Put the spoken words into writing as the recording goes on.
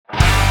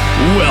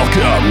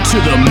Welcome to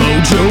the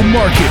Mojo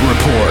Market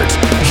Report.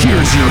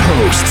 Here's your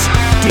hosts,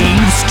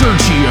 Dave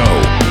Sturgio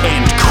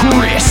and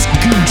Chris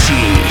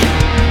Gucci.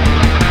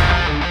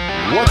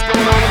 What's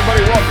going on,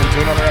 everybody? Welcome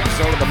to another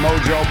episode of the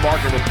Mojo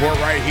Market Report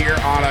right here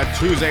on a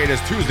Tuesday. It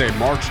is Tuesday,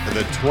 March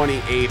the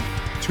 28th,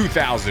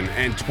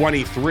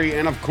 2023.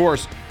 And of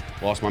course,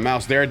 lost my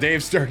mouse there, Dave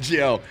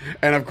Sturgio.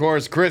 And of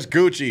course, Chris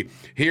Gucci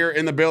here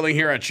in the building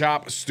here at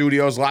Chop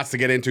Studios. Lots to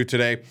get into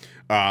today.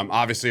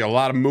 Obviously, a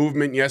lot of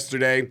movement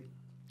yesterday.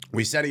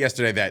 We said it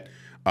yesterday that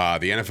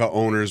the NFL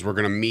owners were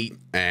going to meet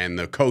and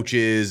the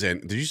coaches. And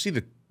did you see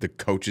the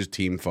coaches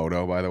team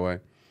photo, by the way?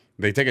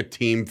 They take a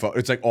team photo.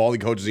 It's like all the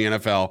coaches in the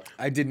NFL.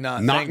 I did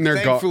not.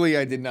 Thankfully,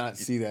 I did not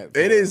see that photo.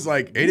 It is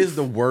like, it is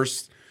the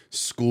worst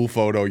school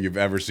photo you've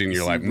ever seen in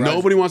your life.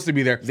 Nobody wants to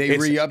be there. They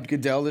re-upped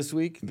Goodell this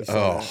week.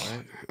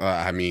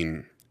 I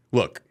mean,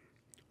 look,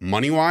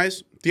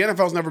 money-wise, the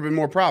NFL's never been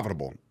more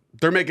profitable.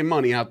 They're making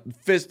money out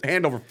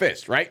hand over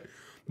fist, right?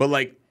 But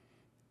like,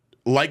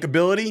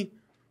 likability,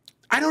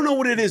 I don't know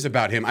what it is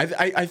about him.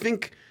 I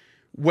think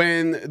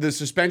when the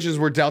suspensions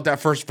were dealt out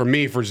first for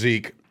me, for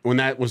Zeke, when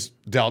that was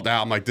dealt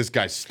out, I'm like, this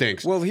guy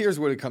stinks. Well, here's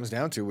what it comes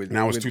down to with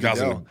Now it's with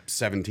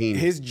 2017.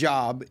 Goodell. His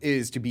job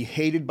is to be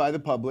hated by the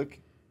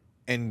public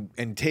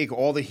and take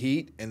all the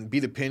heat and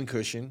be the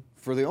pincushion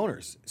for the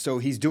owners. So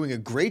he's doing a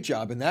great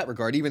job in that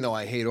regard, even though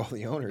I hate all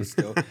the owners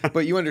still.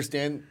 But you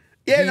understand.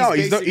 Yeah,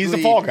 he's the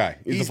fall guy.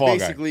 He's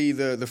basically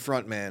the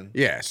front man.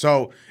 Yeah,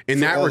 so in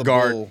that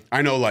regard,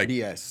 I know like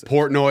BS.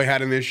 Portnoy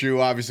had an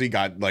issue, obviously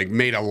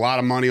made a lot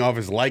of money off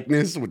his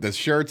likeness with the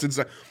shirts and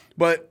stuff.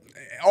 But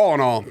all in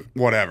all,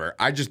 whatever.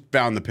 I just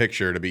found the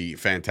picture to be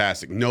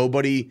fantastic.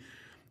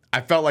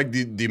 I felt like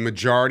the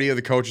majority of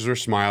the coaches were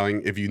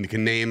smiling. If you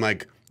can name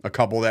like a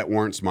couple that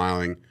weren't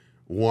smiling,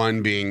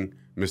 one being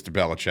Mr.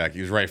 Belichick. He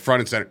was right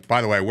front and center.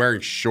 By the way,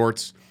 wearing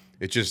shorts,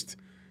 it just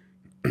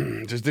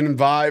didn't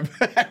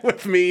vibe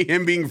with me,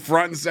 him being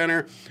front and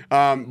center.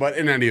 But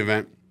in any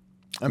event,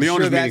 I'm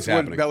sure that's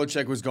what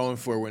Belichick was going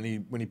for when he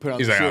put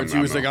on the shorts. He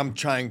was like, I'm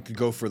trying to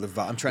go for the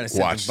vibe. I'm trying to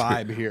set the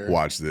vibe here.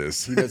 Watch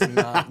this. He does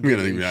not give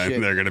a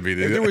shit. They're going to be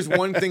If there was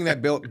one thing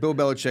that Bill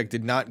Belichick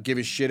did not give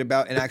a shit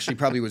about and actually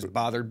probably was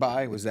bothered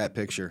by was that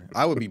picture.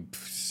 I would be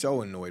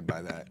so annoyed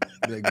by that.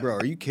 Be like, bro,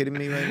 are you kidding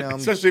me right now?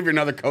 Especially if you're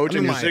another coach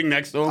and you're sitting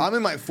next to him. I'm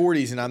in my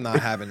 40s and I'm not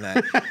having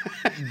that.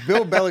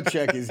 Bill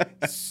Belichick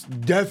is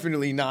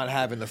definitely not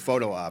having the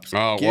photo ops.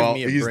 Oh, Give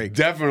me a he's break.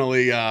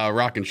 definitely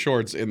rocking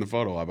shorts in the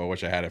photo op. I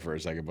wish I had it for a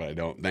second, but I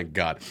don't. Thank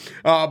God.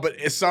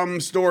 But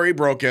some story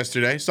broke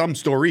yesterday. Some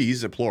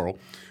stories, plural,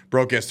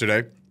 broke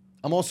yesterday.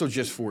 I'm also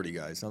just 40,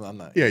 guys. I'm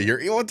not. Yeah,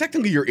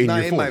 technically you're in your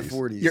 40s. In my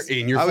 40s. You're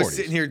in your 40s. I was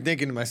sitting here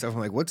thinking to myself,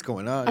 I'm like, what's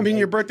going on? I mean,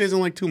 your birthday's in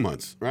like 2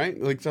 months,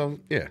 right? Like, so,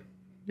 yeah.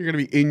 You're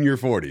going to be in your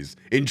 40s,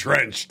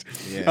 entrenched.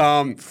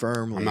 Yeah,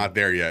 firmly. I'm not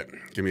there yet.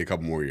 Give me a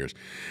couple more years.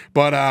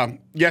 But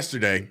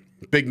yesterday,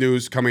 big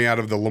news coming out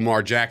of the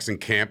Lamar Jackson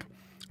camp.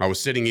 I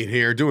was sitting in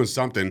here doing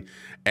something,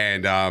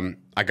 and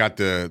I got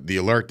the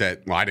alert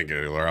that, well, I didn't get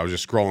an alert. I was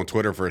just scrolling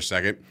Twitter for a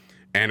second,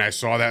 and I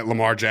saw that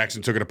Lamar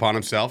Jackson took it upon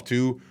himself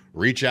to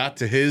reach out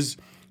to his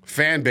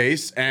fan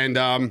base,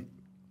 and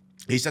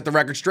he set the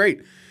record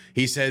straight.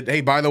 He said, hey,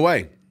 by the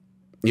way,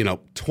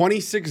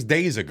 26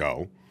 days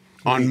ago,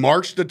 on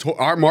March the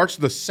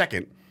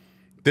 2nd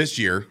this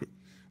year,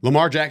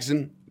 Lamar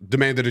Jackson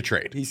demanded a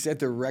trade. He set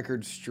the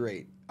record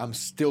straight. I'm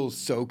still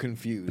so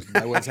confused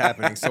by what's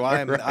happening. So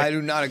I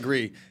do not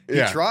agree.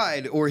 He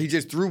tried, or he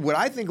just threw. What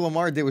I think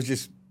Lamar did was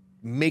just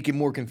make it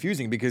more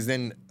confusing, because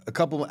then a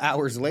couple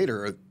hours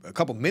later, or a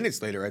couple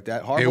minutes later at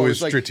that, Harbaugh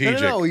was like,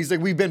 strategic. No. He's like,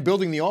 we've been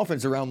building the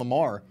offense around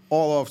Lamar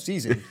all off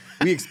season.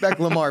 We expect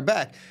Lamar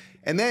back.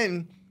 And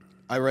then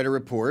I read a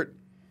report,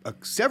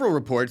 several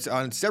reports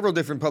on several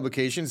different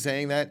publications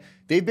saying that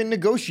they've been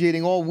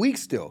negotiating all week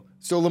still.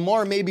 So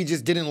Lamar maybe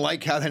just didn't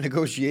like how that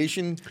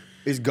negotiation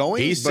is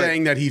going. He's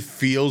saying that he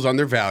feels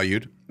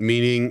undervalued,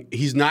 meaning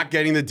he's not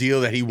getting the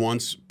deal that he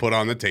once put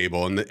on the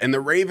table. And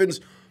the Ravens,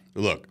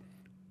 look,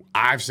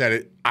 I've said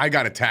it. I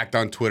got attacked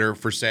on Twitter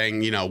for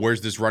saying, where's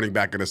this running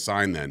back going to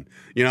sign then?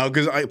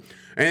 Because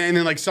and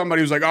then like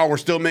somebody was like, oh, we're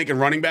still making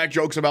running back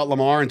jokes about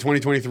Lamar in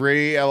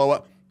 2023,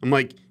 LOL. I'm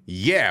like,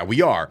 yeah,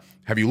 we are.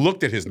 Have you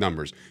looked at his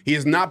numbers? He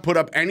has not put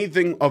up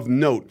anything of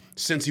note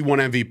since he won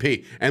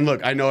MVP. And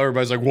look, I know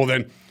everybody's like, well,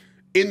 then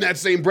in that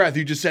same breath,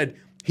 you just said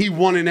he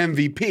won an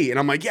MVP. And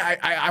I'm like, yeah,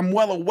 I'm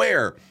well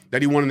aware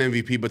that he won an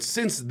MVP. But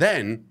since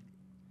then,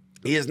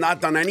 he has not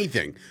done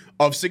anything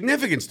of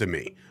significance to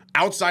me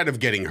outside of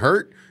getting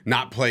hurt,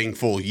 not playing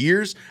full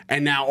years.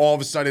 And now all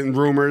of a sudden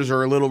rumors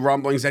or little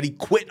rumblings that he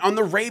quit on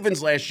the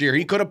Ravens last year.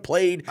 He could have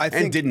played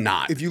and did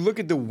not. If you look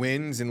at the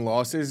wins and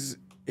losses,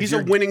 he's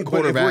a winning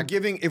quarterback.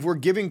 If we're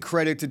giving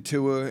credit to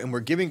Tua and we're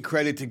giving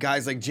credit to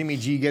guys like Jimmy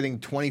G getting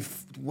 20,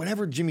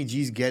 whatever Jimmy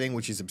G's getting,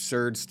 which is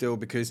absurd still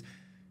because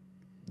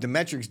the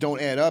metrics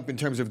don't add up in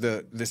terms of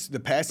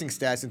the passing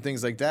stats and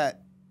things like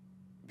that.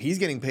 He's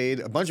getting paid.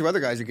 A bunch of other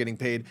guys are getting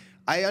paid.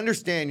 I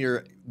understand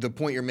the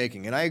point you're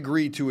making, and I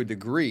agree to a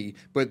degree,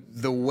 but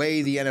the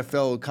way the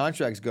NFL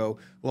contracts go,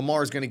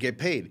 Lamar's going to get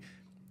paid.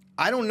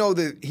 I don't know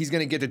that he's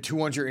going to get to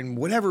 200 and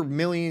whatever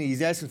million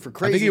he's asking for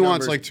crazy I think he numbers,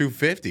 wants like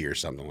 250 or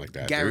something like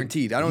that.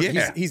 guaranteed. Dude. I don't.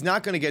 Yeah. He's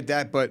not going to get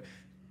that, but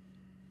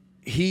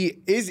he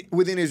is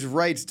within his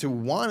rights to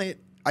want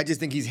it. I just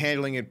think he's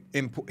handling it.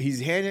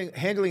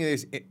 Handling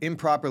this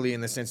improperly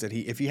in the sense that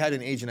if he had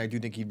an agent, I do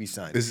think he'd be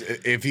signed.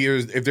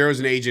 If there was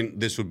an agent,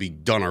 this would be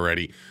done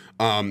already.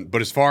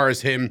 But as far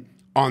as him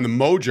on the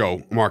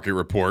Mojo Market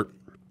Report,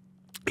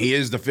 he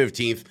is the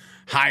 15th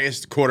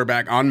highest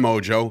quarterback on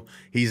Mojo.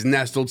 He's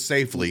nestled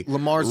safely.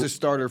 Lamar's the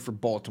starter for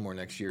Baltimore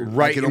next year.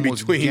 Right in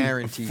between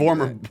guarantee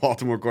former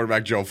Baltimore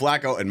quarterback Joe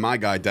Flacco and my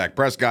guy Dak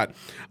Prescott.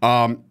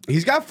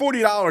 He's got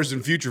 $40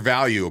 in future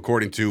value,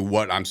 according to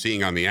what I'm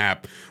seeing on the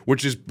app,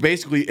 which is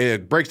basically,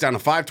 it breaks down to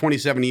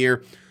 $527 a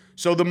year.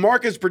 So the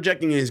market's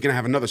projecting he's going to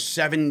have another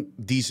 7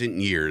 decent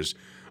years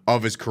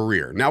of his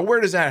career. Now,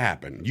 where does that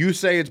happen? You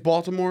say it's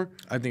Baltimore?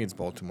 I think it's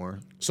Baltimore.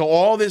 So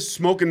all this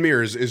smoke and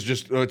mirrors is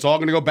just, it's all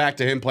going to go back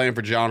to him playing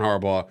for John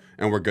Harbaugh,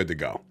 and we're good to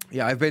go.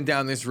 Yeah, I've been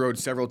down this road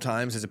several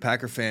times as a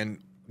Packer fan,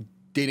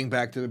 dating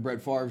back to the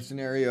Brett Favre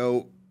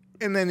scenario,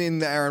 and then in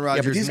the Aaron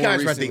Rodgers. Yeah, but these more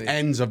guys recently. are at the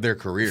ends of their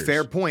careers.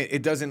 Fair point.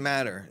 It doesn't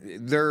matter.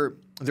 They're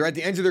at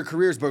the ends of their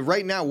careers, but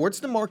right now, what's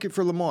the market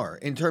for Lamar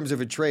in terms of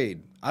a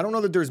trade? I don't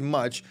know that there's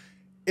much.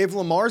 If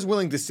Lamar's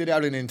willing to sit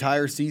out an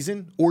entire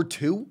season or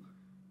 2,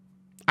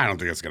 I don't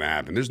think that's going to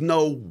happen. There's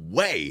no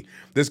way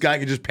this guy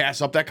could just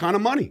pass up that kind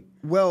of money.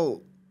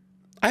 well,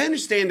 I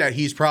understand that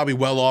he's probably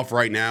well off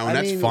right now, and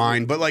I that's mean,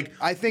 fine. But like,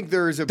 I think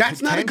there is a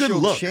that's not a good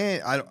potential look.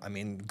 chance. I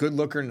mean, good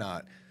look or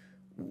not.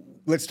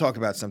 Let's talk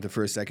about something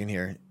for a second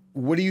here.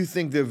 What do you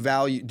think the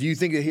value? Do you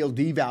think that he'll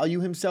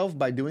devalue himself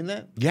by doing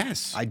that?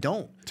 yes, I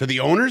don't. to the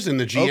owners and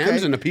the GMs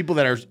Okay. and the people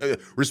that are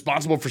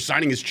responsible for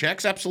signing his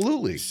checks,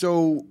 absolutely.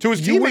 So To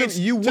his you teammates,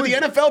 wouldn't- to the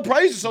NFL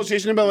Players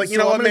Association, about like, you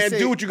know I'm what, gonna man, say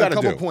do what you got to do.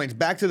 A couple points.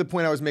 Back to the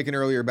point I was making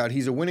earlier about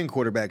he's a winning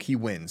quarterback. He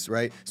wins,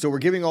 right? So we're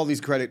giving all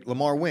these credit.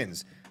 Lamar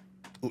wins.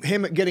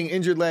 Him getting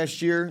injured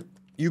last year,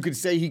 you could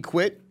say he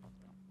quit.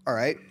 All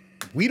right.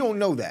 We don't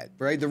know that,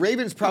 right? The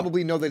Ravens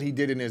probably know that he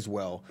didn't as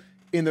well.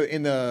 In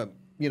the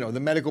the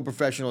medical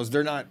professionals,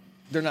 they're not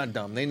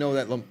dumb. They know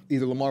that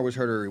either Lamar was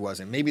hurt or he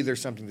wasn't. Maybe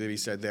there's something to be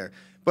said there.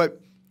 But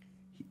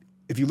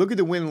if you look at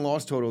the win and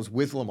loss totals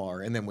with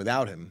Lamar and then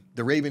without him,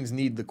 the Ravens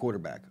need the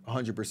quarterback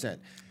 100%.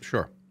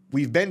 Sure.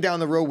 We've been down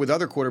the road with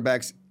other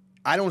quarterbacks.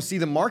 I don't see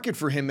the market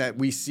for him that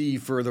we see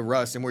for the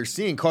Russ, and we're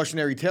seeing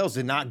cautionary tales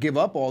to not give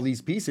up all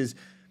these pieces.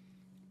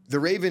 The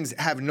Ravens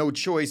have no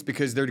choice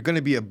because they're going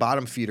to be a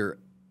bottom feeder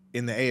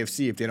in the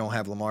AFC if they don't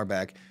have Lamar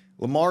back.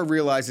 Lamar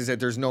realizes that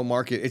there's no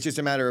market. It's just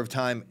a matter of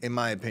time, in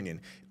my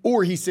opinion.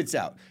 Or he sits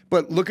out.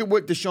 But look at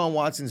what Deshaun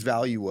Watson's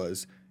value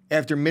was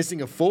after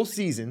missing a full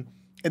season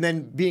and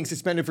then being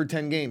suspended for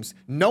 10 games.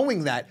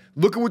 Knowing that,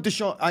 look at what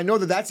Deshaun... I know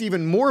that that's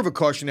even more of a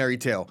cautionary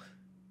tale,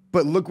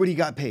 but look what he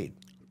got paid.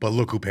 But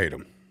look who paid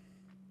him.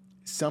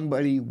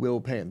 Somebody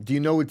will pay him. Do you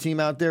know a team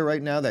out there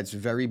right now that's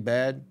very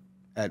bad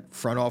at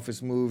front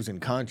office moves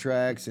and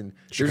contracts? And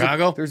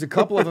Chicago? There's a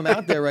couple of them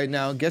out there right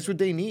now. Guess what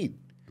they need?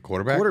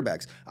 Quarterback?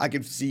 Quarterbacks. I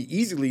could see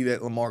easily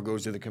that Lamar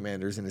goes to the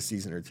Commanders in a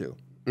season or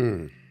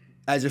 2.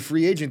 As a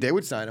free agent, they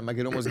would sign him. I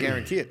could almost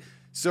guarantee it.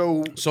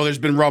 So there's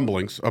been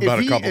rumblings about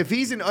a couple. If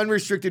he's an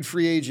unrestricted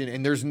free agent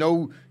and there's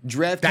no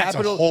draft That's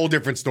capital, a whole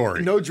different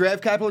story. no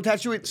draft capital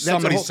attached to it, that's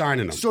Somebody's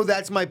signing him. So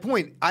that's my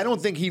point. I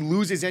don't think he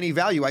loses any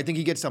value. I think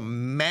he gets a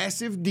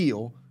massive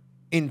deal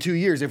in 2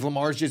 years. If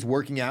Lamar's just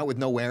working out with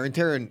no wear and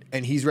tear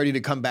and he's ready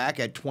to come back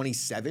at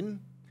 27,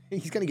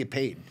 he's going to get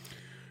paid.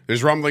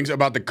 There's rumblings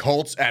about the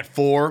Colts at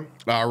 4.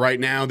 Right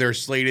now, they're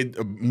slated.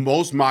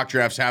 Most mock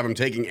drafts have them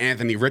taking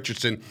Anthony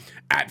Richardson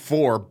at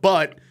 4.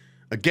 But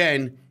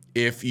again,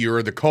 if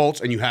you're the Colts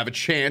and you have a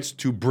chance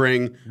to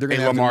bring They're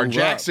gonna have to Lamar move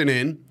Jackson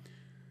in,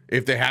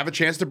 if they have a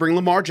chance to bring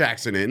Lamar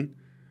Jackson in,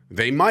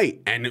 they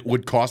might. And it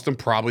would cost them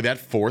probably that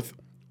 4th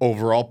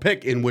overall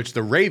pick, in which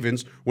the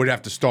Ravens would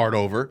have to start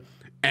over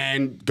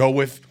and go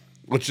with,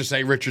 let's just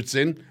say,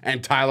 Richardson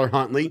and Tyler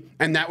Huntley.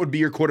 And that would be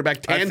your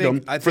quarterback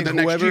tandem I for think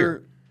the next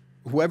year.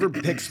 Whoever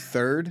picks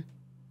third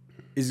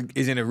is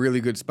in a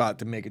really good spot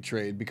to make a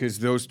trade because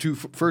those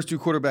first two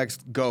quarterbacks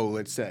go,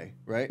 let's say,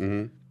 right?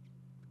 Mm-hmm.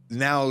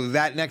 Now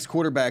that next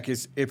quarterback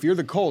is, if you're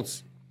the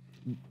Colts,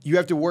 you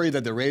have to worry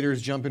that the Raiders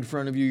jump in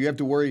front of you. You have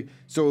to worry.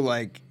 So,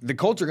 like, the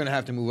Colts are going to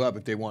have to move up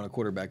if they want a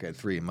quarterback at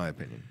 3, in my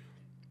opinion.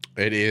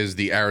 It is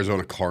the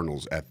Arizona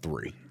Cardinals at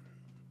 3,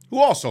 who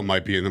also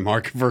might be in the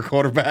market for a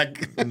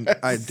quarterback.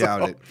 I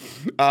doubt it.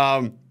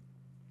 I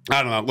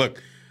don't know.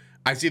 Look,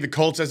 I see the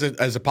Colts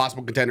as a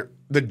possible contender.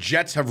 The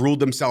Jets have ruled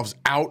themselves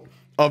out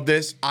of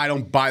this. I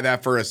don't buy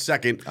that for a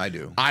second. I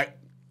do. I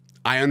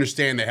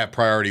understand they have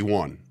priority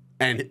 1,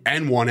 and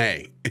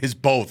 1A is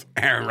both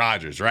Aaron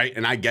Rodgers, right?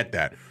 And I get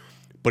that.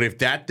 But if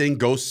that thing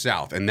goes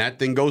south and that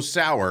thing goes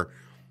sour,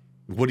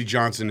 Woody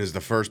Johnson is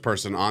the first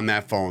person on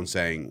that phone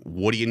saying,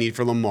 what do you need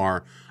for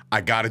Lamar? I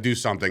got to do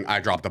something.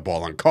 I dropped the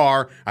ball on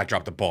Carr. I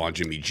dropped the ball on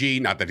Jimmy G.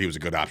 Not that he was a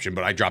good option,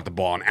 but I dropped the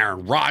ball on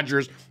Aaron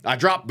Rodgers. I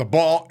dropped the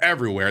ball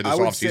everywhere this I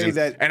would say offseason.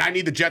 that And I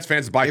need the Jets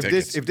fans to buy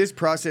tickets. If this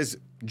process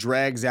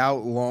drags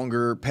out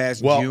longer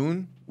past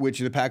June, which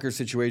the Packers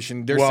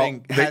situation, they're Well,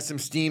 saying has some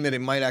steam that it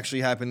might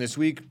actually happen this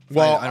week.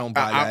 Well, I don't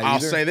buy that I'll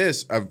either. say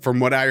this. From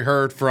what I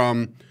heard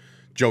from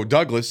Joe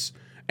Douglas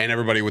and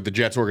everybody with the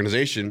Jets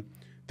organization,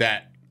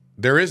 that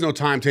there is no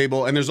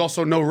timetable and there's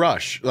also no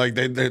rush. Like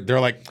they're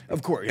like,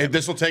 Of course,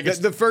 this will take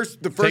the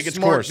first its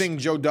smart course. thing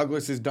Joe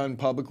Douglas has done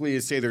publicly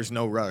is say there's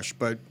no rush.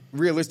 But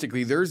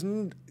realistically, there's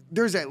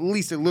at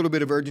least a little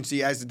bit of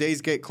urgency as the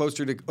days get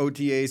closer to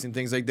OTAs and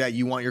things like that.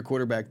 You want your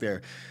quarterback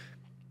there.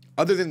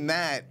 Other than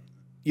that,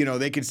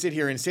 they could sit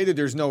here and say that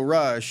there's no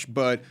rush,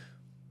 but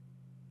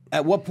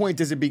at what point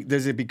does it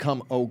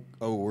become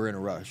we're in a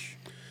rush?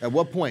 At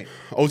what point?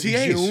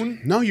 OTAs.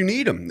 June? No, you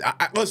need them.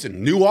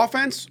 Listen, new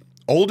offense,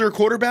 older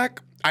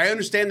quarterback. I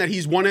understand that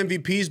he's won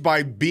MVPs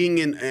by being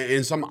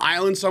in some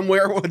island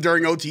somewhere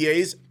during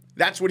OTAs.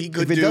 That's what he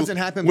could do. If it doesn't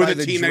happen with by a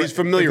the team that he's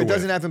familiar if it with.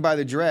 doesn't happen by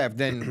the draft,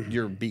 then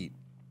you're beat.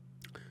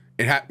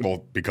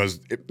 Because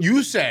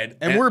you said,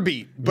 And we're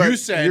beat, but you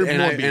said, you're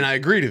more beat. and I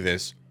agree to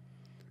this.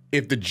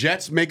 If the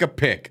Jets make a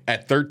pick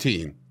at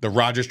 13, the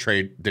Rodgers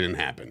trade didn't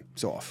happen.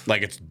 It's off.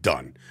 Like, it's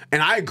done.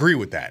 And I agree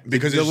with that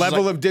because The it's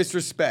level like, of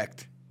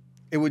disrespect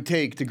it would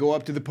take to go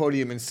up to the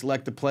podium and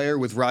select a player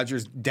with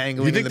Rodgers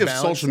dangling You think in the the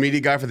balance. social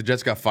media guy for the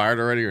Jets got fired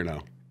already or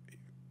no?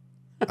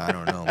 I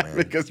don't know, man.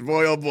 Because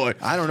boy, oh boy.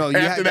 I don't know. You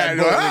After had that that,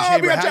 vote in the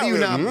chamber. we got How do you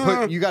Jalen. not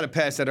put? You got to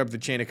pass that up the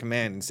chain of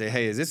command and say,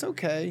 "Hey, is this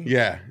okay?"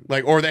 Yeah,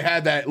 or they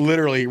had that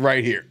literally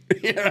right here.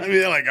 You know what I mean?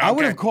 They're like, I would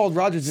okay. have called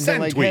Rodgers and been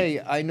Send like, tweet.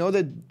 "Hey, I know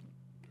that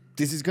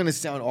this is going to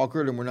sound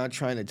awkward, and we're not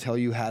trying to tell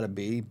you how to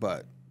be,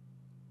 but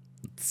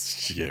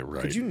Yeah,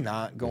 right. could you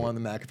not go on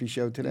the McAfee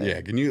show today?"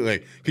 Yeah, can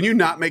you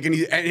not make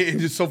any?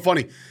 And it's so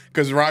funny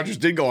because Rodgers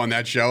did go on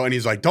that show and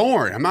he's like, "Don't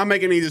worry, I'm not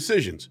making any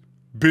decisions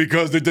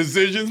because the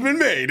decision's been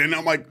made." And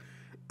I'm like,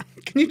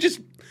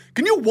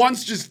 Can you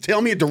once just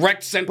tell me a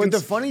direct sentence? But the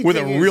funny with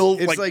thing a is, real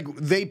it's like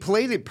they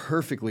played it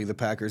perfectly, the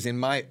Packers, in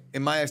my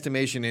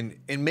estimation,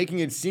 in making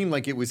it seem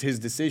like it was his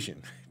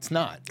decision. It's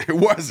not. It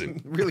wasn't.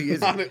 It really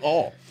isn't. Not at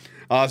all.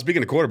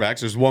 Speaking of quarterbacks,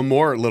 there's one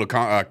more little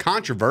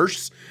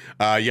controversy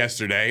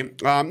yesterday.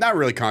 Not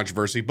really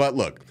controversy, but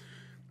look,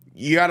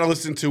 you got to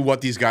listen to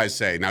what these guys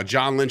say. Now,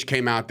 John Lynch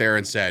came out there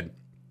and said,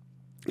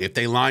 if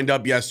they lined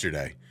up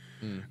yesterday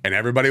and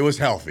everybody was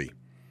healthy,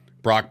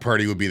 Brock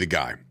Purdy would be the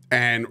guy.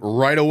 And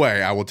right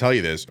away, I will tell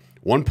you this,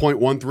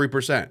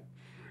 1.13%.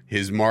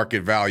 His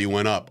market value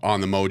went up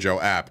on the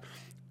Mojo app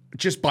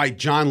just by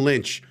John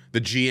Lynch, the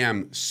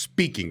GM,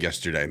 speaking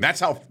yesterday. And that's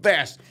how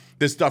fast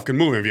this stuff can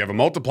move. If you have a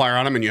multiplier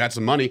on him and you had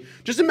some money,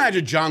 just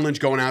imagine John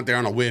Lynch going out there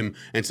on a whim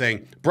and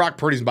saying, Brock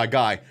Purdy's my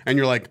guy. And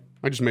you're like,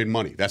 I just made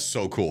money. That's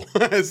so cool.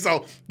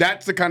 So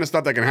that's the kind of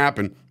stuff that can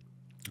happen.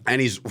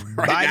 And he's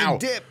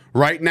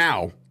right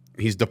now,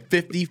 he's the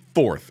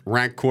 54th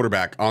ranked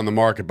quarterback on the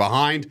market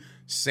behind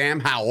Sam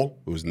Howell,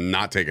 who's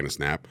not taking a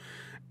snap,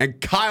 and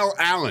Kyle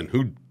Allen,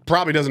 who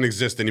probably doesn't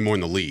exist anymore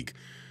in the league.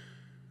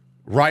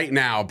 Right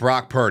now,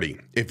 Brock Purdy,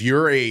 if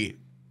you're a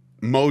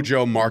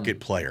Mojo Market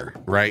player,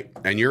 right,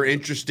 and you're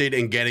interested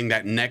in getting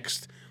that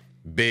next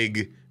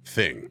big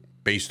thing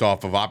based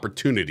off of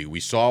opportunity, we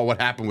saw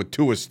what happened with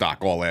Tua's stock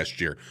all last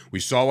year.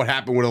 We saw what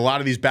happened with a lot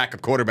of these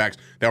backup quarterbacks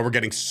that were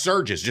getting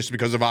surges just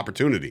because of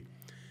opportunity.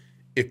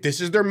 If this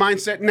is their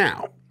mindset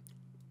now,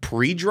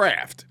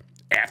 pre-draft,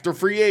 after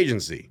free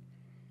agency,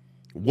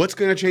 what's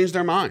going to change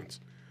their minds?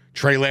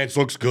 Trey Lance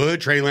looks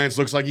good. Trey Lance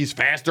looks like he's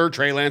faster.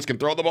 Trey Lance can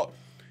throw the ball.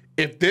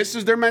 If this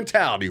is their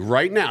mentality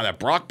right now, that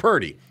Brock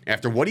Purdy,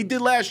 after what he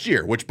did last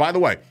year, which, by the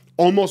way,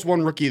 almost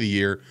won Rookie of the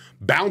Year,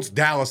 bounced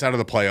Dallas out of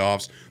the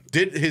playoffs,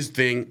 did his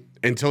thing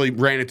until he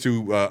ran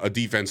into a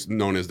defense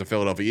known as the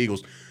Philadelphia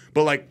Eagles.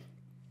 But, like,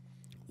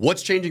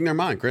 what's changing their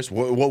mind, Chris?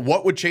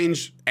 What would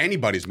change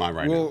anybody's mind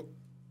right now?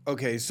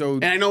 Okay, so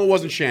And I know it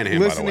wasn't Shanahan,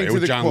 by the way. It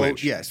was John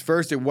Lynch. Yes,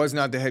 first, it was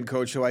not the head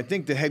coach. So I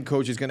think the head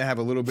coach is going to have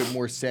a little bit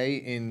more say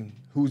in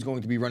who's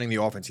going to be running the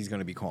offense he's going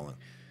to be calling.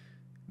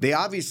 They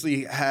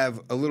obviously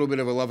have a little bit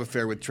of a love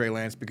affair with Trey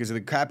Lance because of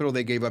the capital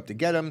they gave up to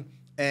get him,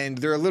 and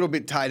they're a little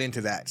bit tied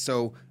into that.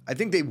 So I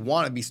think they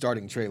want to be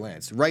starting Trey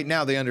Lance. Right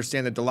now, they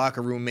understand that the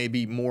locker room may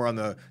be more on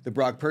the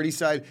Brock Purdy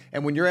side.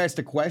 And when you're asked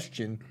a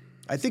question,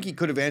 I think he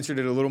could have answered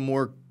it a little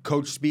more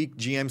coach speak,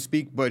 GM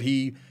speak, but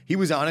he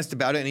was honest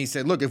about it, and he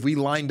said, look, if we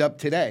lined up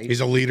today.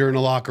 He's a leader in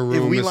the locker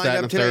room. If we this, lined that,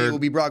 up and the today, third. it will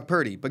be Brock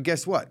Purdy. But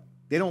guess what?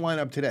 They don't line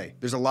up today.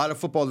 There's a lot of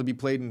football to be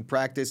played in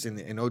practice and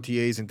in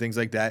OTAs and things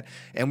like that.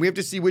 And we have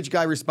to see which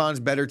guy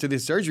responds better to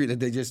this surgery that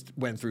they just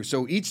went through.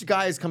 So each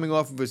guy is coming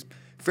off of a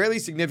fairly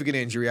significant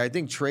injury. I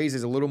think Trey's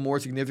is a little more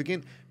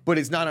significant, but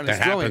it's not on his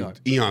throwing arm.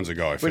 Eons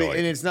ago, I feel like.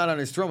 And it's not on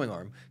his throwing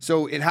arm.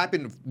 So it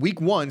happened week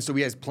 1, so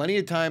he has plenty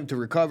of time to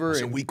recover.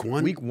 Was it week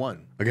 1? Week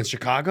 1. Against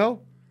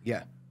Chicago?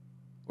 Yeah.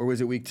 Or was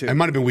it week 2? It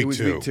might have been week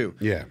 2. It was week 2.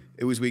 Yeah.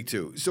 It was week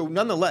 2. So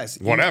nonetheless.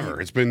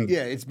 Whatever. It's been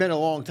it's been a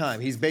long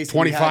time. He's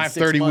basically 25, had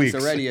 6 30 months weeks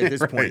already at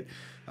this Right. point.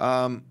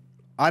 I'm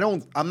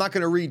not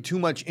going to read too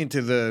much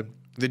into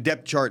the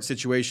depth chart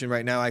situation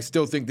right now. I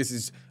still think this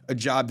is a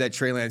job that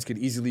Trey Lance could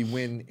easily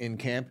win in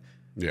camp.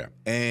 Yeah.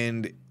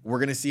 And we're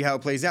going to see how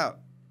it plays out.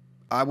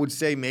 I would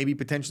say maybe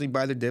potentially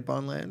buy the dip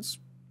on Lance,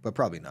 but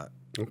probably not.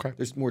 Okay.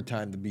 There's more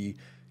time to be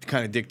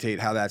kind of dictate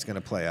how that's going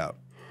to play out.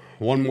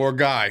 One more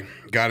guy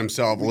got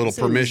himself a little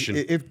permission.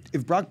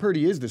 If Brock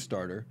Purdy is the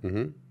starter,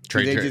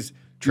 Trade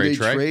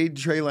trade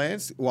Trey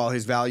Lance while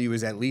his value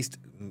is at least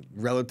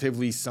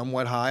relatively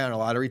somewhat high on a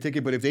lottery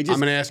ticket? But if they just, I'm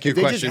gonna ask you a if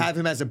they question. just have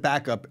him as a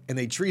backup and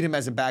they treat him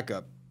as a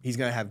backup, he's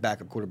going to have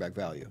backup quarterback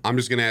value. I'm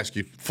just going to ask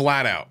you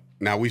flat out.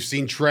 Now, we've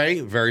seen Trey,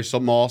 very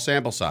small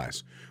sample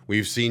size.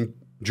 We've seen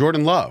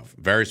Jordan Love,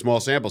 very small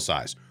sample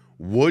size.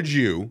 Would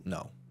you?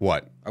 No.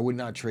 What? I would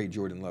not trade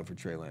Jordan Love for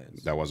Trey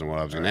Lance. That wasn't what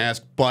I was going to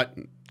ask, but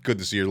good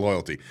to see your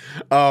loyalty.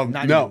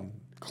 Not no. even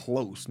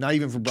close. Not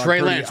even for Brock Trey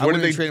Purdy. Lance, I what did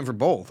wouldn't they- trade him for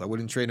both. I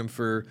wouldn't trade him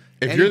for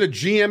If you're the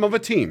GM of a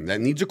team that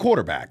needs a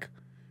quarterback,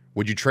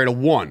 would you trade a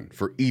 1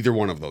 for either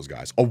one of those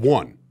guys? A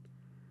 1.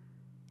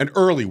 An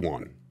early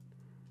 1.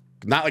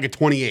 Not like a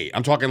 28.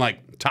 I'm talking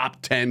like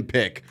top 10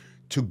 pick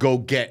to go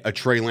get a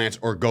Trey Lance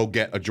or go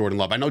get a Jordan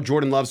Love. I know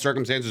Jordan Love's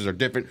circumstances are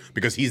different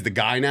because he's the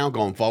guy now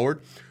going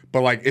forward.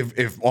 But like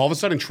if all of a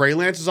sudden Trey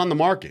Lance is on the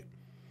market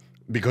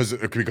because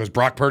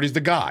Brock Purdy's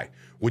the guy,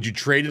 would you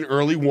trade an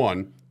early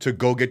 1 to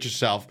go get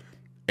yourself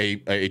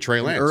a Trey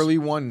Lance? early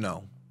one,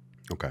 no.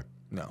 Okay.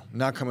 No.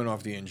 Not coming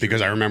off the injury.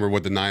 Because I remember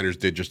what the Niners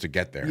did just to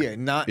get there. Yeah,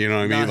 not you know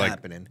what I mean? not Like,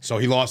 happening. So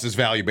he lost his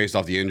value based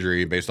off the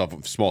injury, based off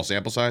of small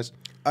sample size.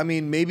 I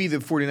mean, maybe the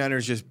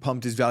 49ers just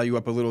pumped his value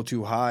up a little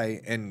too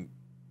high, and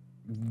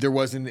there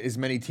wasn't as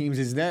many teams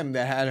as them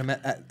that had him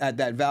at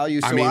that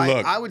value. So I mean,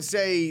 look. I would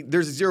say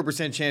there's a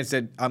 0% chance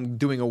that I'm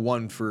doing a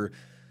 1 for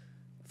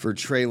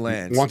Trey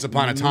Lance. Once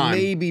upon a time.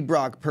 Maybe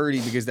Brock Purdy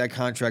because that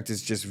contract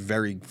is just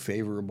very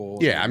favorable.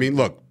 Yeah, I mean,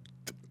 look,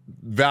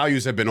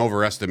 values have been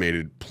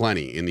overestimated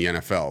plenty in the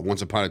NFL.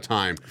 Once upon a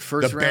time,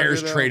 First the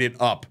Bears rounder, though? traded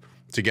up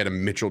to get a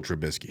Mitchell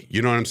Trubisky.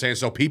 You know what I'm saying?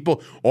 So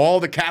people, all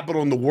the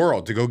capital in the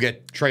world to go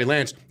get Trey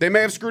Lance, they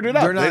may have screwed it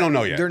up. They don't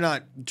know yet. They're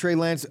not. Trey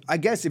Lance, I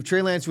guess if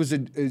Trey Lance was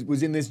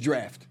in this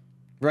draft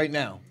right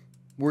now,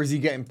 where is he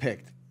getting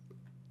picked?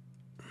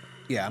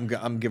 Yeah,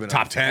 I'm giving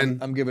Top up 10?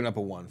 I'm giving up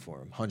a 1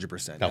 for him,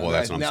 100%. Well,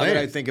 that's what I'm now saying.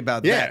 that I think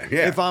about Yeah, that,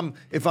 yeah.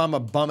 if I'm a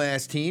bum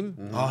ass team,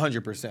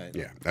 100%.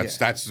 Yeah,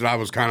 that's what I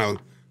was kind of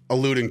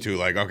alluding to.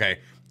 Like, okay,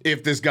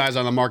 if this guy's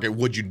on the market,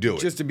 would you do it?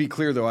 Just to be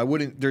clear though, I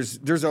wouldn't.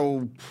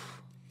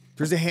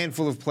 There's a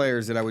handful of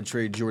players that I would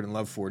trade Jordan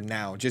Love for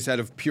now, just out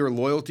of pure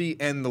loyalty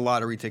and the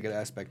lottery ticket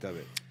aspect of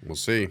it. We'll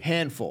see.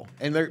 Handful,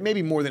 and there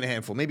maybe more than a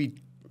handful, maybe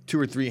 2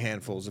 or 3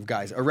 handfuls of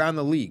guys around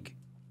the league.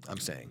 I'm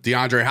saying.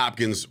 DeAndre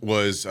Hopkins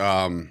was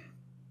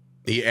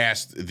he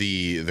asked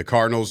the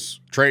Cardinals,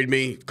 trade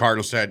me.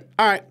 Cardinals said,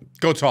 all right,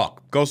 go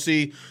talk. Go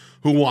see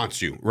who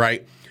wants you,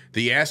 right?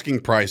 The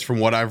asking price, from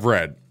what I've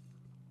read,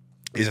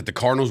 is that the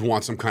Cardinals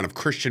want some kind of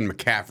Christian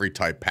McCaffrey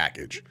type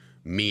package,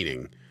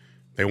 meaning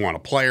they want a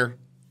player,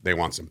 they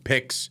want some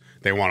picks,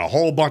 they want a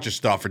whole bunch of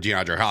stuff for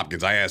DeAndre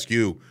Hopkins. I ask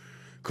you,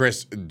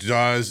 Chris,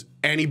 does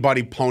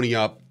anybody pony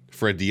up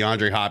for a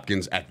DeAndre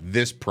Hopkins at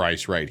this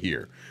price right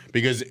here?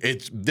 Because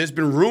there's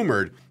been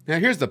rumored. Now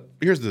here's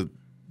the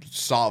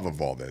solve of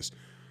all this.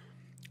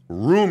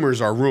 Rumors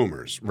are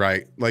rumors,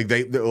 right? Like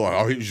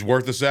he's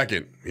worth a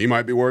second. He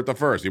might be worth the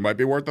first. He might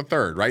be worth the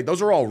third, right?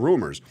 Those are all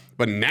rumors.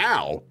 But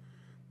now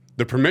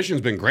the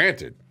permission's been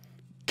granted.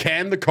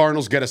 Can the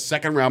Cardinals get a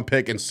second round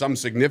pick and some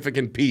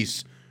significant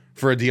piece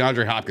for a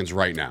DeAndre Hopkins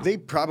right now? They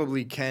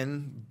probably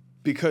can,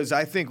 because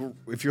I think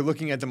if you're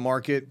looking at the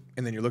market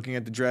and then you're looking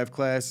at the draft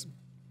class,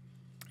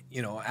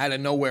 you know, out of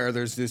nowhere,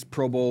 there's this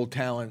Pro Bowl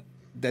talent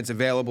that's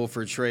available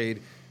for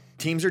trade.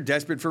 Teams are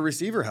desperate for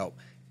receiver help.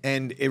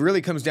 And it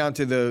really comes down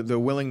to the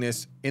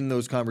willingness in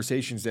those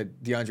conversations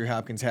that DeAndre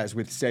Hopkins has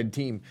with said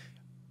team,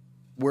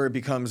 where it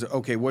becomes,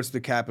 okay, what's the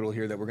capital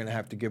here that we're going to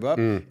have to give up?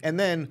 And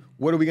then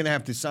what are we going to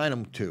have to sign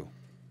him to?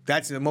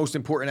 That's the most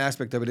important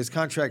aspect of it. His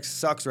contract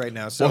sucks right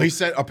now. So, well, he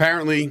said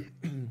apparently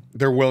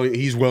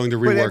he's willing to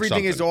rework but everything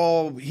something. is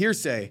all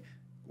hearsay.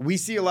 We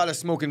see a lot of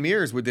smoke and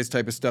mirrors with this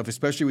type of stuff,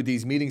 especially with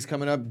these meetings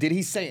coming up. Did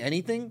he say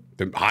anything?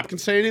 Did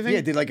Hopkins say anything?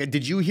 Yeah,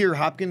 did you hear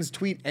Hopkins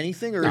tweet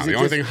anything? Or No, is the it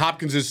only just, thing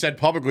Hopkins has said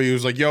publicly, he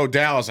was like, "Yo,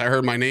 Dallas, I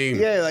heard my name."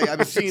 Yeah, like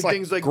I've seen It's like,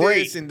 things like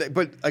great. this,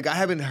 but like I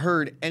haven't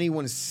heard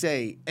anyone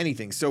say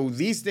anything. So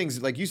these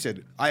things, like you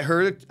said, I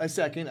heard a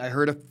second, I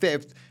heard a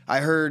fifth, I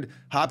heard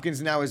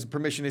Hopkins now has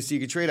permission to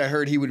seek a trade. I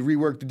heard he would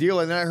rework the deal,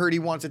 and then I heard he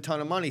wants a ton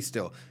of money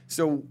still.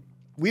 So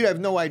we have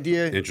no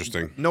idea.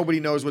 Interesting. Nobody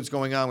knows what's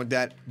going on with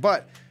that,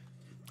 but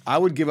I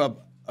would give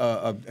up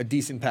a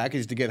decent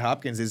package to get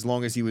Hopkins as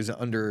long as he was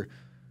under,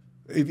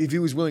 if he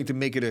was willing to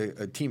make it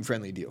a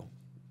team-friendly deal.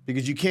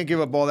 Because you can't give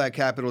up all that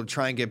capital to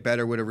try and get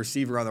better with a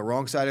receiver on the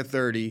wrong side of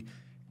 30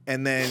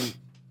 and then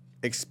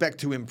expect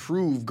to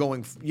improve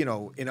going,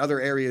 in other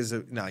areas.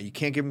 No, you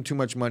can't give him too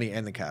much money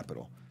and the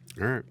capital.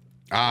 All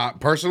right.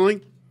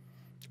 Personally,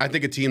 I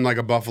think a team like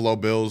a Buffalo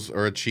Bills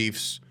or a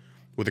Chiefs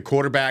with a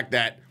quarterback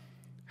that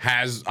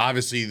has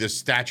obviously the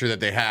stature that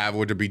they have,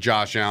 whether it be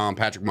Josh Allen,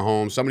 Patrick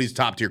Mahomes, some of these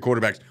top-tier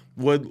quarterbacks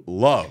would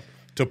love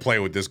to play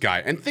with this guy.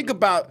 And think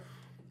about,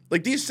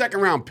 like, these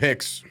second-round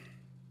picks,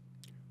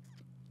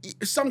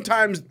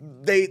 sometimes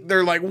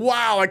they're like,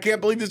 wow, I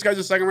can't believe this guy's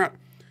a second round.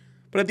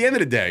 But at the end of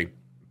the day,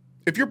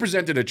 if you're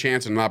presented a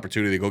chance and an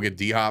opportunity to go get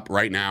D-Hop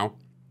right now,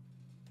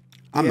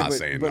 I'm not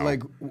saying but no.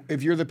 like,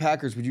 if you're the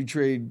Packers, would you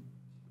trade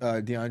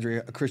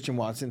Christian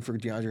Watson for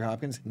DeAndre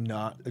Hopkins?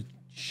 Not a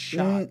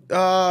shot.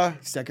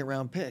 Second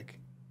round pick.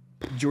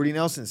 Jordy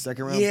Nelson,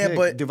 second round pick.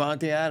 But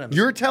Devontae Adams.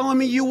 You're telling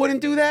me you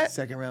wouldn't do that?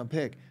 Second round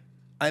pick.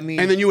 I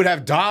mean, And then you would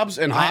have Dobbs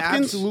and I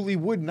Hopkins? absolutely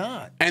would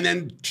not. And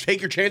then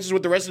take your chances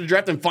with the rest of the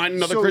draft and find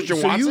another Christian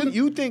so Watson?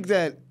 You think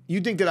that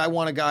I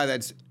want a guy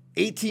that's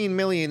 18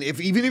 million,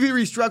 even if he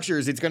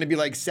restructures, it's going to be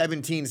like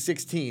 17,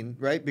 16,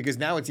 right? Because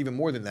now it's even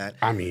more than that.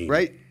 I mean.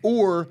 Right?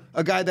 Or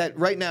a guy that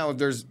right now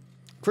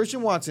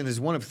Christian Watson is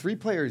one of 3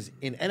 players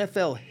in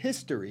NFL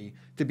history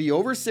to be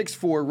over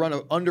 6'4",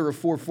 run under a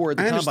 4.4 at the combine.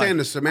 I understand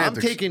the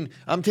semantics.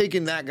 I'm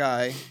taking that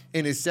guy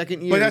in his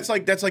second year.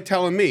 But that's like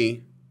telling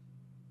me,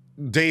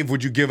 Dave,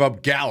 would you give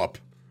up Gallup?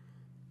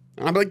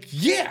 And I'm like,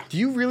 yeah. Do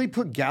you really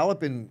put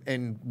Gallup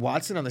and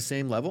Watson on the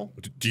same level?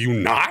 Do you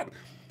not?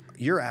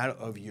 You're out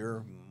of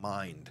your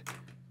mind.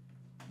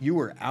 You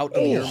were out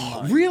of your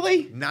mind.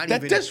 Really? Not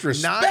that even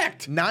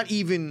disrespect. Not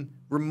even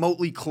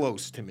remotely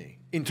close to me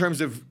in terms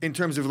of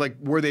like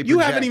where they. You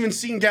project. haven't even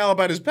seen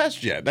Gallup at his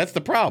best yet. That's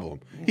the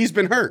problem. He's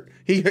been hurt.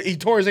 He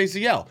tore his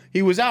ACL.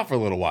 He was out for a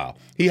little while.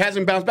 He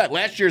hasn't bounced back.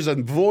 Last year's a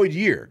void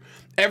year.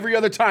 Every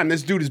other time,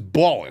 this dude is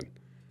balling.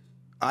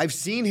 I've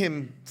seen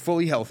him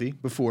fully healthy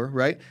before,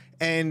 right?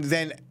 And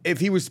then if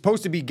he was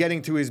supposed to be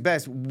getting to his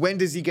best, when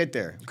does he get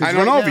there? I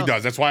don't know if he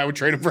does. That's why I would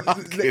trade him for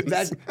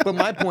Hopkins. But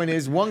my point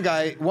is, one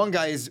guy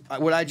is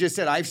what I just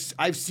said.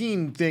 I've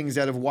seen things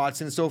out of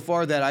Watson so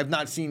far that I've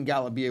not seen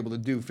Gallup be able to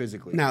do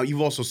physically. Now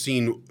you've also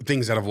seen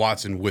things out of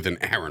Watson with an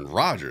Aaron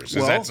Rodgers.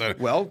 That's a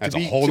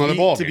whole other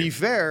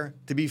ballgame.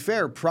 To be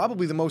fair,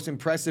 probably the most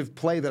impressive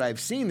play that I've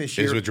seen this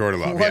year is with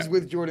Jordan Love. Was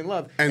with Jordan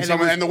Love, and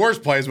the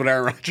worst play is with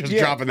Aaron Rodgers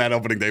dropping that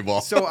opening day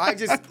ball. So I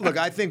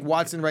think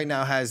Watson right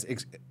now has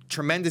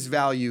tremendous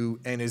value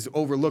and is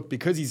overlooked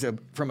because he's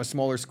from a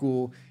smaller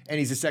school and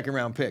he's a second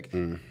round pick.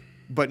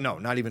 But no,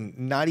 not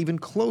even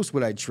close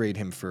would I trade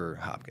him for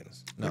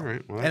Hopkins. No. All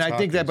right, well, and I think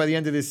Hopkins. that by the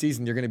end of this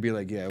season you're going to be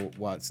like, yeah,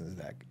 Watson's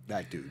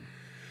that dude.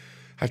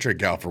 I trade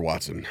Gallup for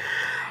Watson.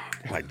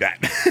 Like that.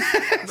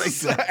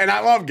 And I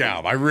love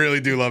Gallup. I really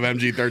do love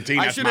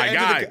MG13. That's my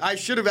guy. I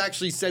should have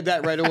actually said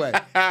that right away.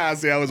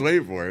 See, I was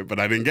waiting for it, but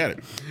I didn't get it.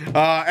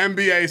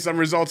 NBA, some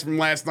results from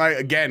last night.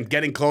 Again,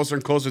 getting closer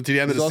and closer to the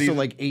end of the season. It's also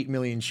like $8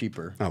 million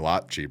cheaper. A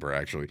lot cheaper,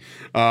 actually.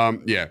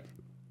 Yeah.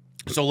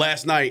 So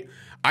last night,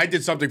 I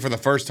did something for the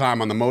first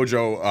time on the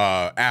Mojo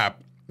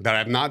app that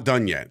I've not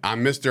done yet.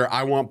 I'm Mr.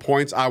 I want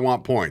points.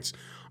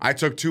 I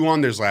took 2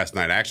 unders last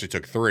night. I actually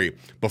took 3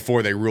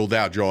 before they ruled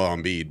out Joel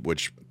Embiid,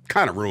 which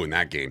kind of ruined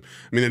that game.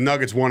 I mean, the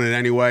Nuggets won it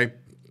anyway.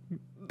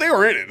 They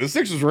were in it. The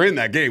Sixers were in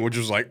that game, which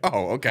was like,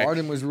 oh, okay.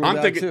 Harden was ruled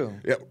out too.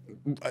 Yeah,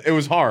 it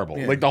was horrible.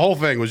 Yeah. Like, the whole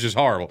thing was just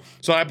horrible.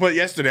 So I put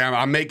yesterday,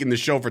 I'm making the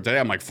show for today.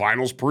 I'm like,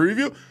 finals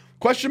preview?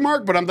 Question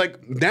mark? But I'm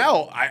like,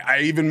 now I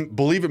even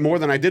believe it more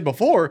than I did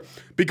before,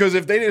 because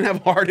if they didn't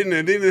have Harden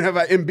and they didn't have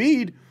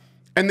Embiid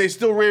and they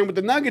still ran with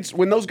the Nuggets,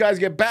 when those guys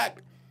get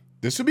back,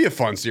 this would be a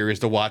fun series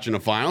to watch in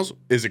the finals.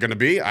 Is it going to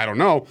be? I don't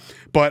know.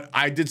 But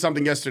I did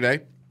something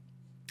yesterday.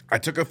 I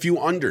took a few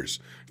unders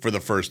for the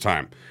first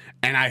time,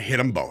 and I hit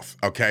them both,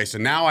 okay? So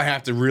now I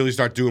have to really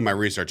start doing my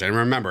research. And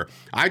remember,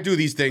 I do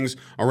these things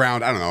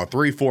around,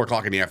 3, 4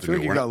 o'clock in the I afternoon.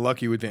 feel like you got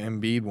lucky with the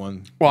Embiid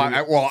one.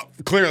 Well,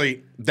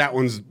 clearly that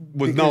was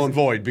null and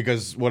void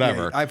because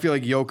whatever. Yeah, I feel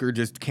like Joker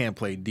just can't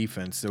play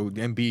defense, so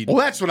Embiid Well,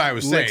 that's what I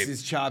was licks saying.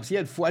 his chops.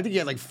 I think he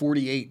had like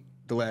 48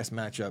 the last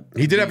matchup.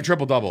 He did have a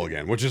triple-double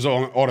again, which is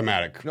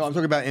automatic. No, I'm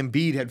talking about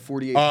Embiid had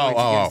 48 points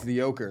against the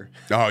Joker.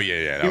 Oh,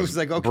 yeah. That He was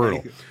like, okay,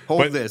 brutal.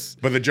 hold this.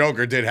 But the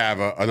Joker did have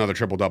another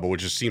triple-double,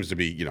 which just seems to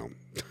be,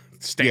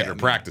 standard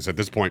practice at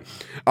this point.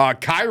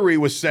 Kyrie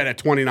was set at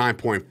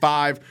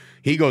 29.5.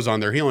 He goes on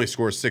there. He only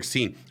scores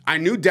 16. I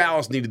knew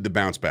Dallas needed to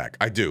bounce back.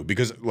 I do.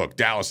 Because, look,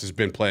 Dallas has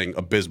been playing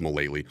abysmal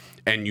lately.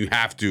 And you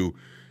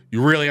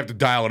really have to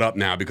dial it up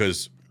now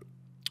because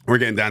we're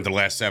getting down to the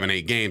last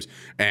 7-8 games,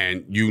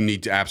 and you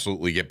need to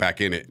absolutely get back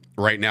in it.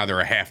 Right now,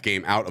 they're a half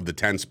game out of the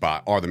 10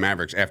 spot, are the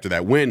Mavericks, after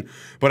that win.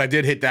 But I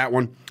did hit that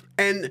one.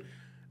 And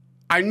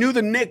I knew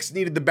the Knicks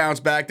needed to bounce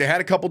back. They had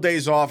a couple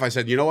days off. I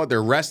said, you know what?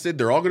 They're rested.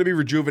 They're all going to be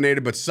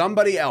rejuvenated. But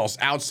somebody else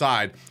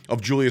outside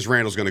of Julius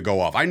Randle is going to go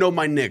off. I know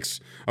my Knicks.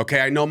 Okay,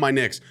 I know my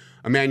Knicks.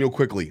 Emmanuel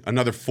Quickly,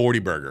 another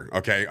 40-burger.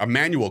 Okay,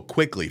 Emmanuel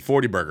Quickly,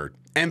 40-burger.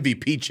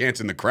 MVP chance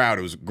in the crowd.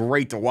 It was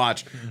great to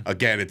watch.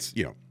 Again, it's,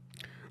 a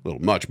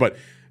little much. But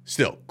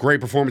still,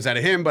 great performance out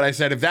of him. But I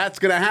said, if that's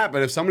going to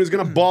happen, if somebody's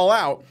going to ball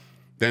out,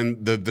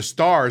 then the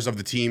stars of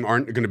the team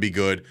aren't going to be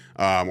good,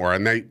 or are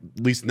they at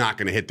least not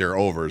going to hit their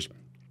overs.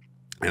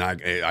 And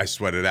I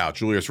sweat it out.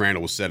 Julius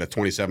Randle was set at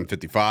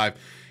 27.55.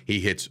 He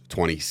hits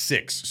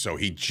 26, so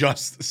he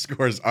just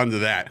scores under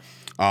that.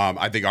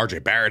 I think R.J.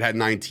 Barrett had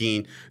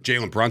 19.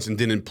 Jalen Brunson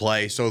didn't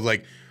play. So,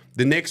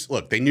 the Knicks,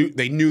 look, they knew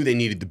they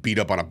needed to beat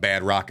up on a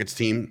bad Rockets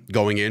team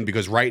going in,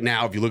 because right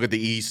now, if you look at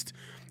the East,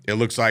 it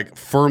looks like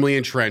firmly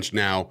entrenched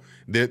now.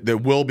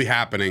 That will be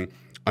happening.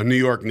 a New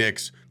York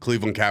Knicks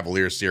Cleveland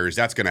Cavaliers series.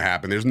 That's going to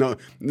happen. There's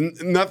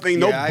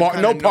nothing. Yeah,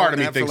 No part of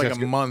me thinks like that's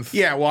a month.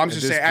 Yeah, well, I'm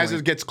just saying, as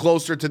it gets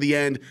closer to the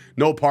end,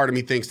 no part of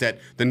me thinks that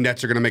the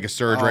Nets are going to make a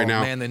surge right now.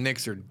 Oh man, the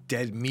Knicks are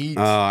dead meat.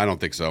 I don't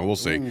think so. We'll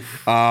see.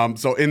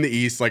 So in the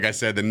East, like I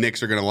said, the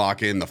Knicks are going to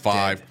lock in the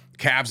 5. Dead.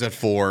 Cavs at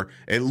 4.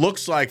 It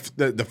looks like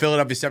the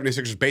Philadelphia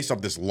 76ers, based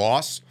off this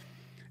loss,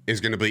 is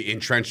going to be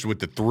entrenched with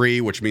the 3,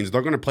 which means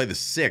they're going to play the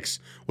 6,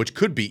 which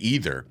could be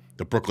either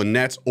the Brooklyn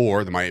Nets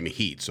or the Miami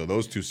Heat. So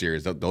those 2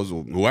 series,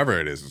 whoever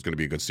it is going to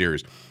be a good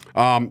series.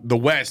 The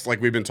West,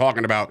 like we've been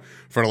talking about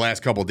for the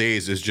last couple of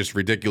days, is just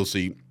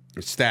ridiculously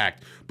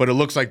stacked. But it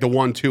looks like the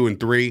 1, 2, and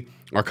 3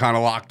 are kind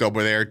of locked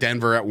over there.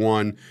 Denver at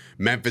 1,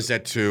 Memphis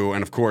at 2,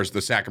 and of course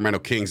the Sacramento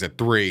Kings at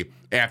 3.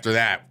 After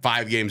that,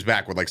 5 games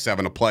back with like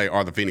 7 to play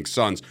are the Phoenix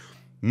Suns.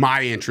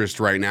 My interest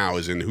right now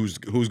is in who's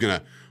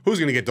gonna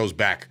get those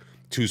back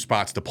 2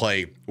 spots to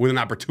play with an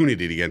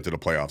opportunity to get into the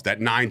playoffs. That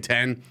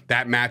 9-10,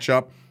 that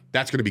matchup,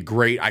 that's going to be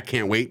great. I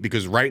can't wait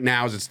because right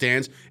now, as it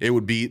stands, it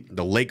would be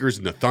the Lakers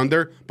and the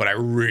Thunder, but I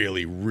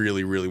really,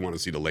 really, really want to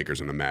see the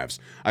Lakers and the Mavs.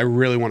 I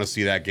really want to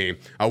see that game.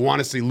 I want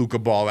to see Luka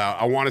ball out.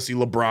 I want to see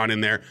LeBron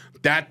in there.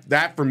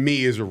 That for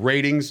me is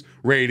ratings.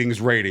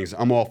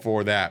 I'm all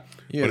for that.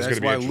 Yeah, but it's that's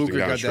gonna why be Luka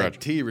got stretch.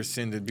 that T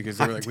rescinded because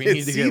they were like, we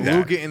need to get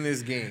Luka in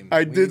this game.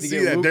 I did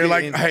see that. They're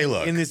like, hey,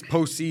 look, in this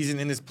postseason,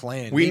 in this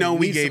plan. We know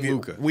we gave you.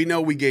 Luka. We know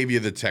we gave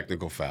you the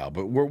technical foul,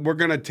 but we're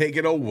gonna take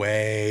it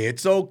away.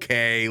 It's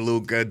okay,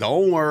 Luka.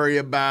 Don't worry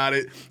about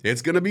it.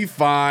 It's gonna be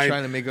fine.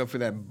 Trying to make up for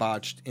that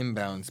botched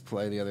inbounds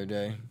play the other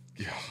day.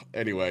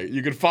 Anyway,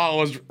 you can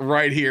follow us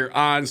right here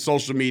on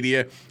social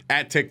media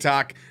at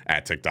TikTok,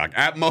 at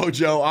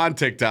Mojo on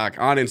TikTok,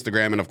 on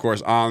Instagram, and of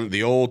course on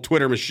the old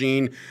Twitter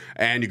machine.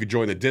 And you can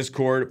join the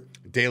Discord.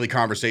 Daily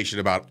conversation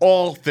about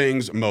all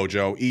things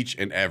Mojo each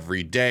and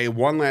every day.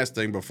 One last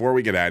thing before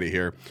we get out of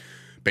here.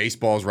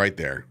 Baseball's right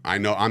there. I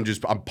know I'm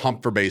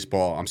pumped for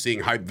baseball. I'm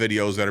seeing hype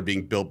videos that are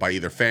being built by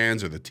either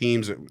fans or the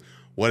teams,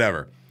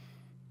 whatever.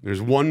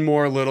 There's one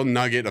more little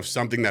nugget of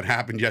something that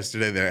happened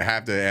yesterday that I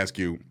have to ask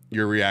you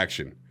your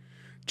reaction.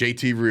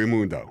 JT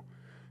Realmuto,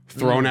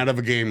 thrown out of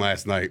a game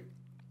last night.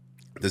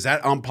 Does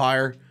that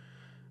umpire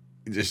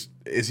is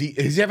he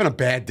having a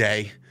bad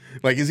day?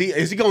 Like is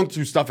he going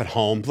through stuff at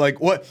home? Like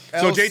what?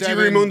 So JT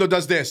Realmuto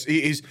does this.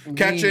 He's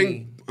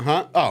catching,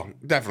 huh? Oh,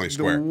 definitely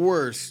square. The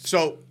worst.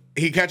 So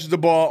he catches the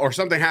ball or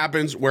something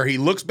happens where he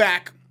looks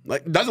back,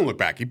 like doesn't look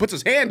back. He puts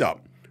his hand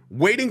up,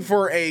 waiting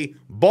for a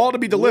ball to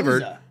be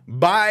delivered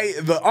by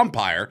the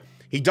umpire.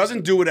 He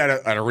doesn't do it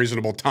at a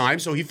reasonable time,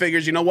 so he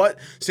figures, you know what?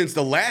 Since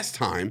the last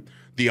time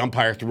the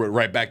umpire threw it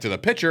right back to the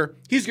pitcher,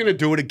 he's going to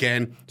do it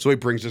again, so he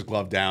brings his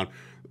glove down.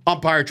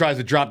 Umpire tries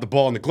to drop the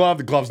ball in the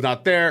glove's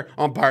not there.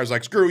 Umpire's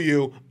like, screw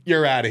you,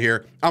 you're out of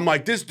here. I'm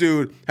like, this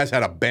dude has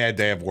had a bad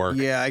day of work.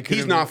 Yeah,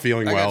 he's not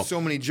feeling well. I got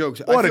so many jokes.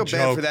 What I feel a bad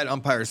joke. for that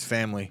umpire's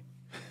family.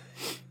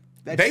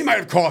 They might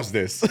have caused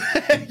this.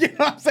 You know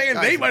what I'm saying?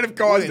 They might have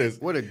caused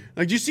this.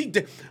 Like, you see,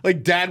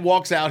 like, Dad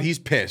walks out, he's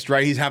pissed,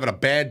 right? He's having a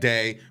bad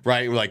day,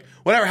 right? We're like,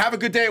 whatever, have a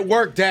good day at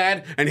work,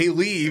 Dad. And he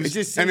leaves. It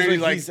just and seems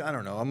then like he's like, I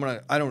don't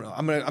know.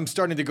 I'm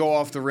starting to go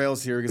off the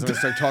rails here because I'm going to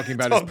start talking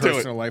about his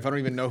personal life. I don't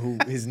even know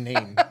his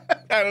name.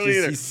 I don't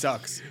either. He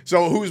sucks.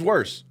 So who's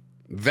worse?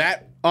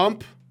 That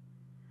ump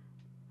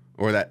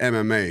or that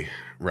MMA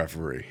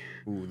referee?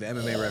 Ooh, the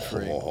MMA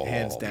referee,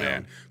 hands down.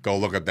 Man. Go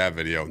look up that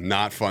video.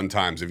 Not fun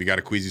times. If you got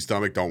a queasy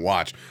stomach, don't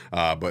watch.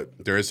 But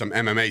there is some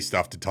MMA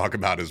stuff to talk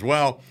about as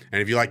well. And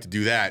if you like to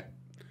do that,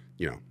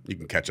 you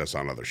can catch us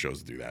on other shows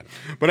to do that.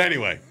 But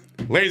anyway,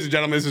 ladies and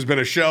gentlemen, this has been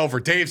a show for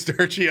Dave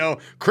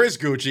Sturchio, Chris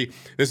Gucci.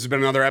 This has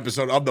been another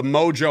episode of the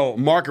Mojo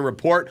Market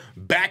Report.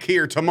 Back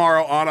here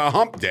tomorrow on a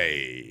hump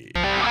day.